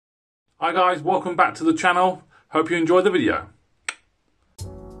Hi guys, welcome back to the channel. Hope you enjoyed the video.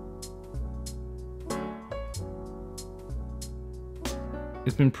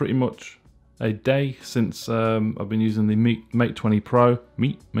 It's been pretty much a day since I've been using the Mate 20 Pro,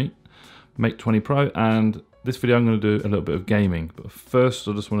 Mate 20 Pro, and this video I'm going to do a little bit of gaming. But first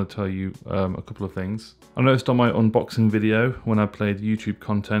I just want to tell you a couple of things. I noticed on my unboxing video when I played YouTube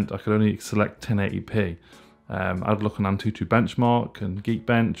content I could only select 1080p. I had a look on Antutu Benchmark and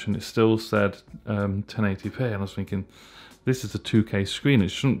Geekbench and it still said 1080p, and I was thinking this is a 2K screen, it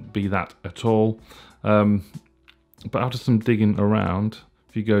shouldn't be that at all. But after some digging around,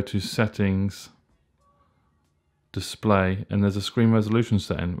 if you go to settings, display, and there's a screen resolution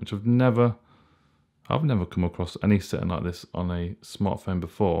setting, which I've never come across any setting like this on a smartphone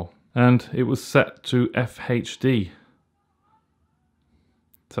before, and it was set to FHD.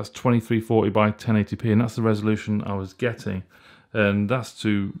 So that's 2340 by 1080p, and that's the resolution I was getting, and that's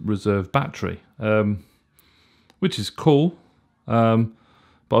to reserve battery, which is cool. But I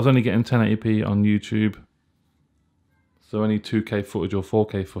was only getting 1080p on YouTube, so any 2K footage or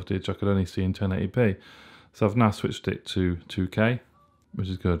 4K footage I could only see in 1080p. So I've now switched it to 2K, which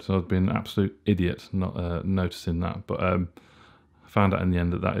is good. So I've been an absolute idiot not noticing that, but I found out in the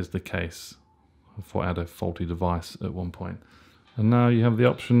end that that is the case. I thought I had a faulty device at one point. And now you have the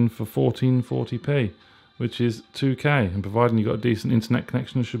option for 1440p, which is 2K, and providing you've got a decent internet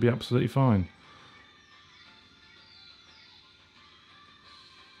connection, it should be absolutely fine.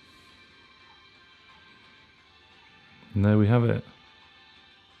 And there we have it.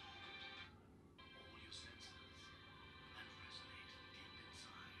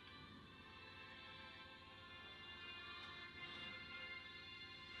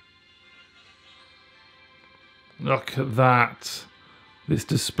 Look at that. This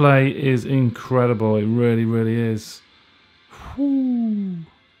display is incredible. It really, really is. Whew.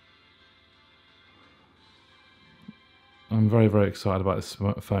 I'm very, very excited about this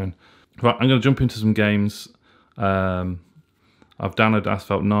phone. Right, I'm going to jump into some games. I've downloaded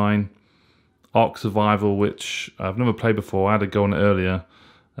Asphalt 9, Ark Survival, which I've never played before. I had a go on it earlier.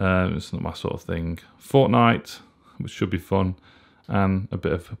 It's not my sort of thing. Fortnite, which should be fun, and a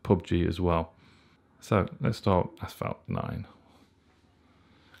bit of PUBG as well. So let's start Asphalt 9.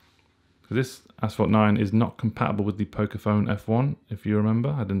 So this Asphalt 9 is not compatible with the Pocophone F1, if you remember.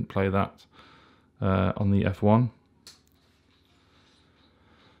 I didn't play that on the F1.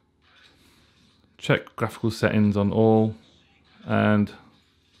 Check graphical settings on all, and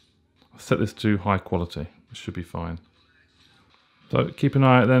I'll set this to high quality. It should be fine. So keep an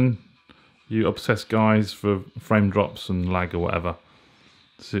eye out then, you obsessed guys, for frame drops and lag or whatever.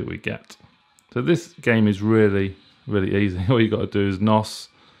 See what we get. So this game is really, really easy. All you got to do is NOS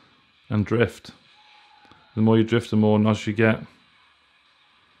and drift. The more you drift, the more NOS you get.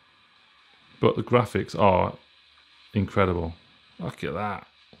 But the graphics are incredible. Look at that.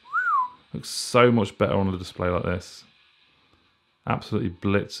 Looks so much better on a display like this. Absolutely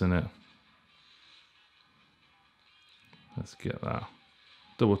blitzing it. Let's get that.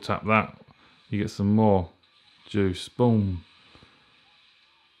 Double tap that. You get some more juice. Boom.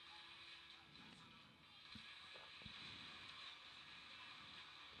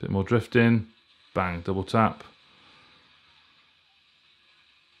 Bit more drifting. Bang. Double tap.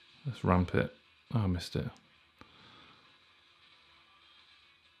 Let's ramp it. Oh, I missed it.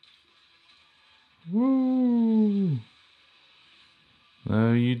 Woo!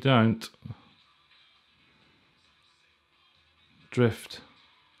 No, you don't. Drift.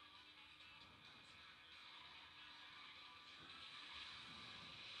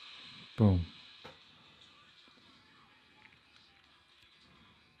 Boom.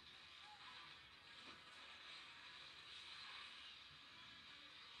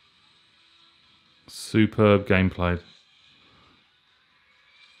 Superb gameplay.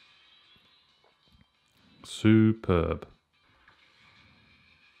 Superb.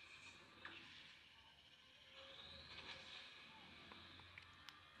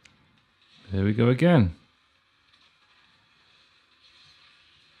 Here we go again.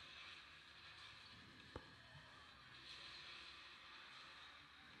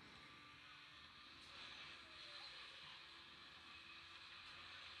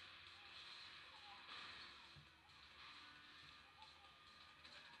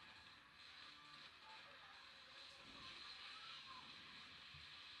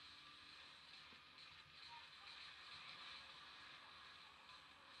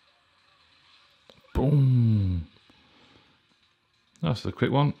 Boom. That's a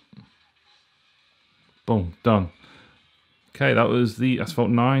quick one. Boom, done. Okay, that was the Asphalt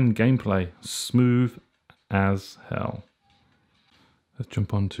 9 gameplay. Smooth as hell. Let's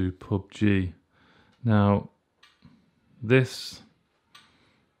jump on to PUBG. Now, this,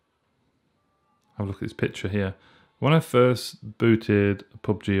 have a look at this picture here. When I first booted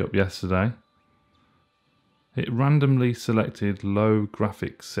PUBG up yesterday, it randomly selected low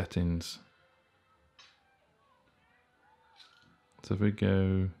graphics settings. So if we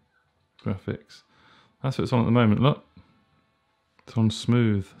go graphics, that's what it's on at the moment. Look, it's on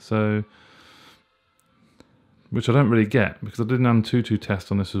smooth. So, which I don't really get because I did an Antutu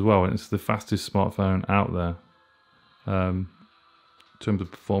test on this as well, and it's the fastest smartphone out there in terms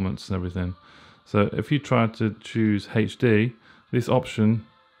of performance and everything. So if you try to choose HD, this option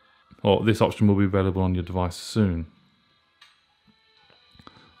will be available on your device soon.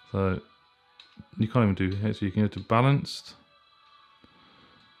 So you can't even do HD, you can go to balanced.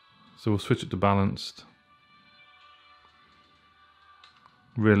 So we'll switch it to balanced.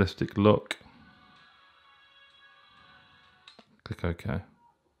 Realistic look. Click OK.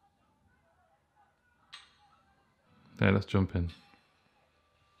 Okay, let's jump in.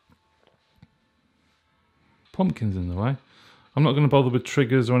 Pumpkin's in the way. I'm not going to bother with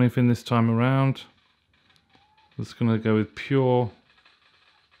triggers or anything this time around. I'm just going to go with pure.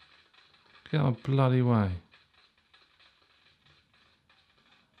 Get out of the bloody way.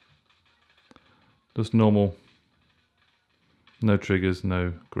 Just normal. No triggers,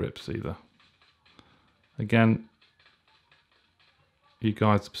 no grips either. Again, you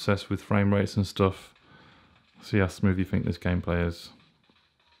guys are obsessed with frame rates and stuff. See how smooth you think this gameplay is.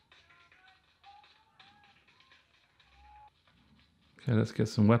 Okay, let's get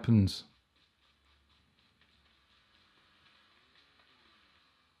some weapons.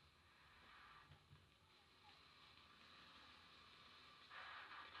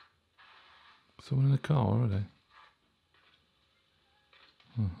 Someone in the car already.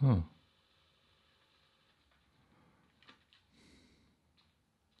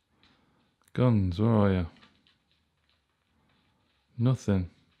 Guns, where are you? Nothing.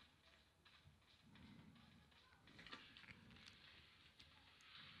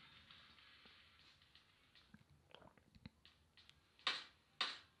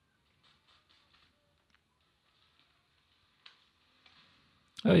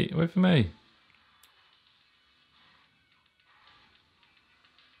 Hey, wait for me.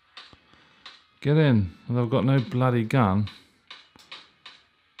 Get in. Well, I've got no bloody gun.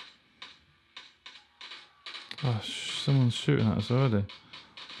 Oh, someone's shooting at us already.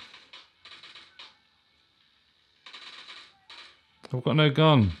 I've got no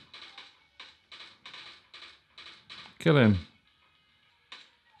gun. Kill him.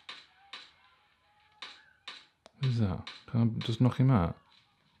 Who's that? Can I just knock him out?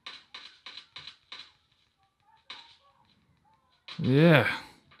 Yeah.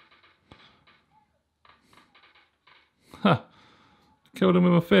 Ha! Killed him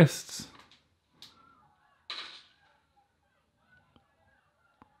with my fists.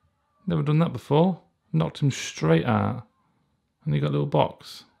 Never done that before. Knocked him straight out. And he got a little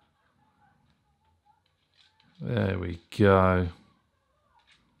box. There we go.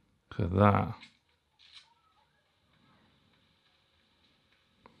 Look at that.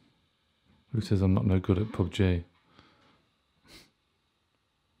 Who says I'm not no good at PUBG?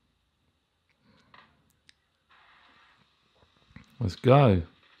 Let's go.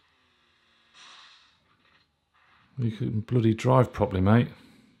 You can bloody drive properly, mate.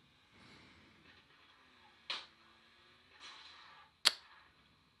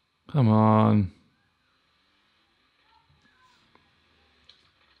 Come on.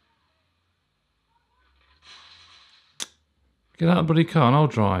 Get out of the bloody car and I'll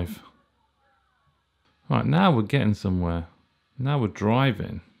drive. Right, now we're getting somewhere. Now we're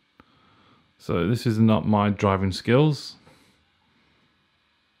driving. So this is not my driving skills.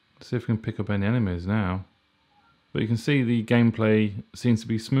 Let's see if we can pick up any enemies now. But you can see the gameplay seems to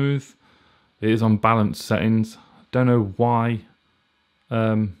be smooth. It is on balanced settings. Don't know why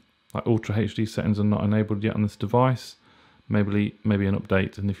like Ultra HD settings are not enabled yet on this device. Maybe an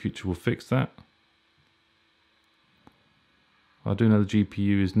update in the future will fix that. I do know the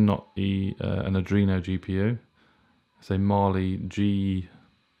GPU is not an Adreno GPU. It's a Mali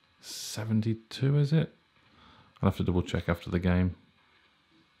G72, is it? I'll have to double check after the game.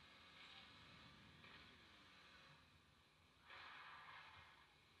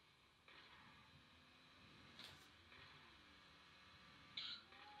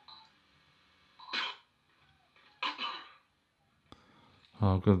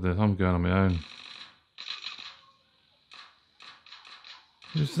 Oh goodness, I'm going on my own.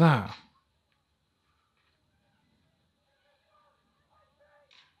 Who's that?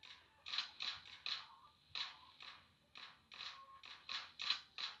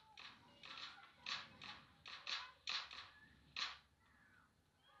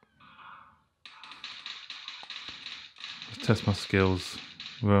 test my skills.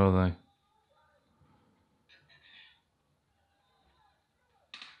 Where are they?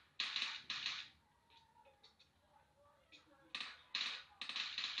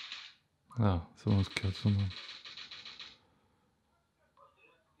 Oh, someone's killed someone.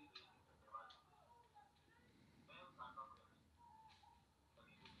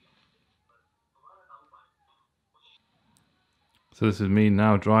 So this is me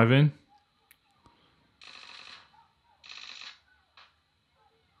now driving.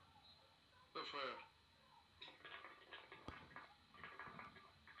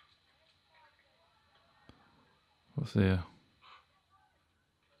 What's here?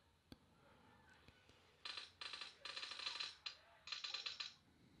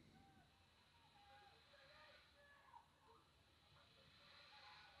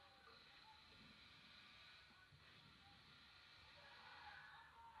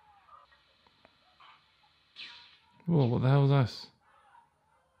 Whoa, what the hell was this?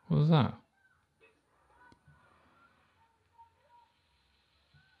 What was that?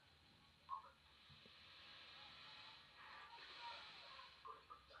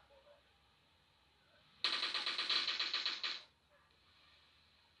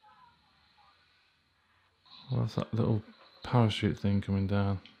 What's that little parachute thing coming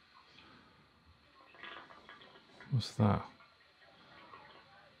down? What's that?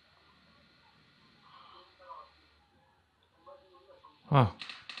 Oh,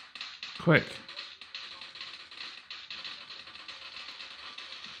 quick.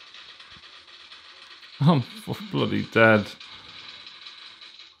 I'm bloody dead.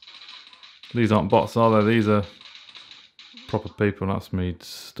 These aren't bots, are they? These are proper people. That's me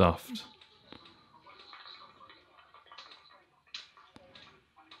stuffed.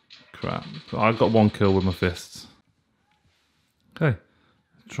 Crap. I got one kill with my fists. Okay.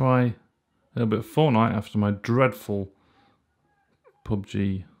 Try a little bit of Fortnite after my dreadful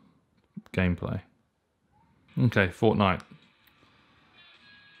PUBG gameplay. Okay, Fortnite.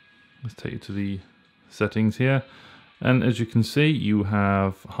 Let's take you to the settings here. And as you can see, you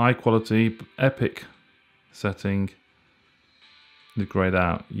have high quality Epic setting. The grayed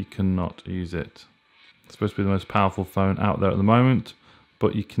out. You cannot use it. It's supposed to be the most powerful phone out there at the moment,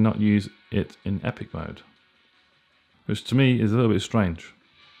 but you cannot use it in Epic mode, which to me is a little bit strange.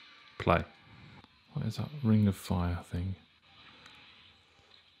 Play. What is that ring of fire thing?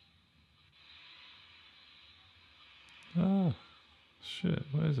 Ah, shit,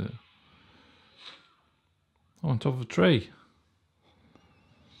 what is it? Oh, on top of a tree.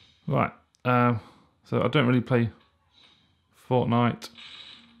 Right, so I don't really play Fortnite.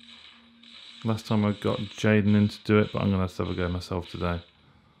 Last time I got Jaden in to do it, but I'm going to have a go myself today.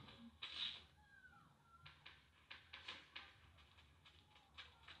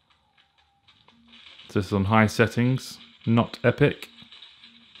 So this is on high settings, not Epic.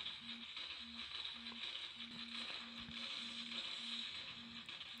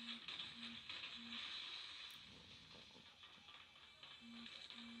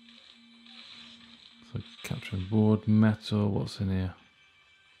 So capturing board, metal, what's in here?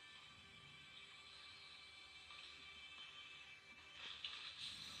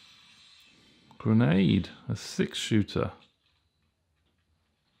 Grenade, a 6-shooter.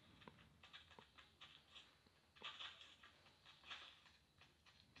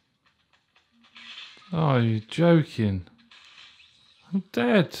 Oh, you're joking. I'm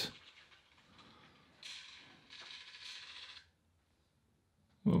dead.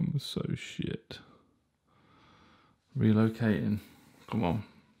 I'm so shit. Relocating. Come on.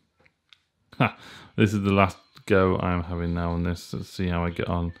 Ha! This is the last go I'm having now on this. Let's see how I get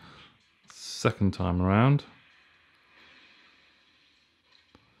on. Second time around.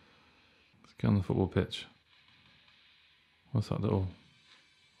 Let's get on the football pitch. What's that little...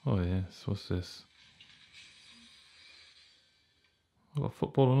 Oh yes, what's this? I've got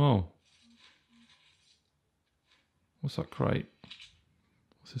football and all. What's that crate?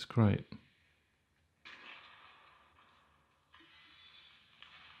 What's this crate?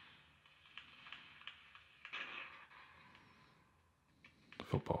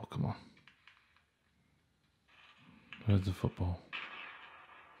 Football, come on. Where's the football?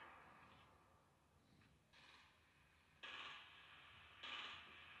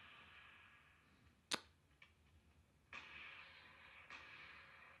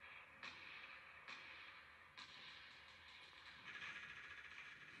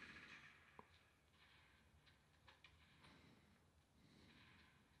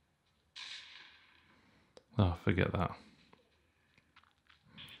 Oh, forget that.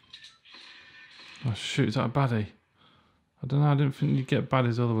 Oh shoot, is that a baddie? I don't know, I didn't think you'd get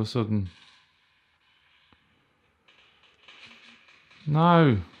baddies all of a sudden.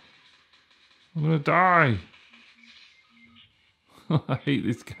 No. I'm gonna die. I hate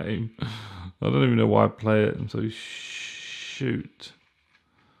this game. I don't even know why I play it. I'm so shoot.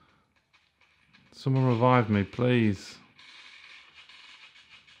 Someone revive me, please.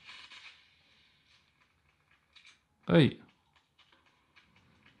 Hey.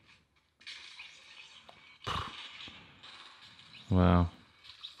 Wow.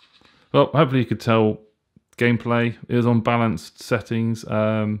 Well, hopefully you could tell gameplay. It was on balanced settings.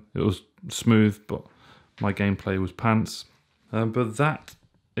 It was smooth, but my gameplay was pants. But that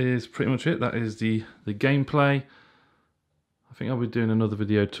is pretty much it. That is the gameplay. I think I'll be doing another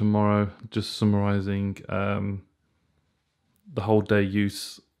video tomorrow, just summarising the whole day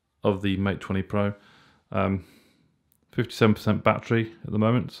use of the Mate 20 Pro. 57% battery at the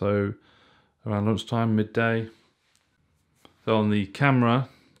moment, so around lunchtime, midday. So on the camera,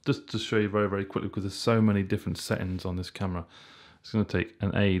 just to show you very, very quickly, because there's so many different settings on this camera, it's going to take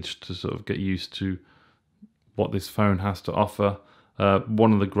an age to sort of get used to what this phone has to offer.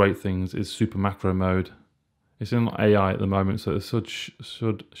 One of the great things is super macro mode. It's in AI at the moment, so it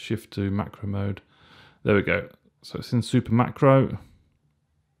should shift to macro mode. There we go. So it's in super macro.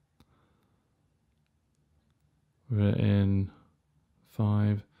 We're in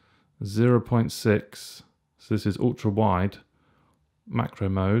 0.6. So this is ultra wide macro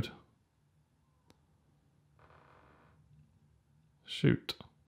mode. Shoot.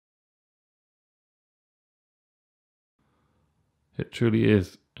 It truly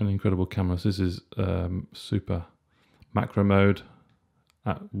is an incredible camera. So this is super macro mode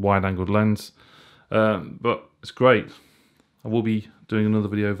at wide angled lens. But it's great. I will be doing another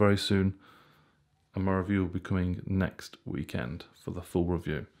video very soon, and my review will be coming next weekend for the full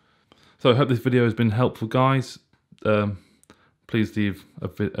review. So I hope this video has been helpful, guys. Please leave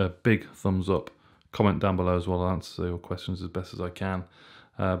a big thumbs up. Comment down below as well. I'll answer your questions as best as I can.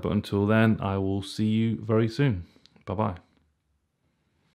 But until then, I will see you very soon. Bye-bye.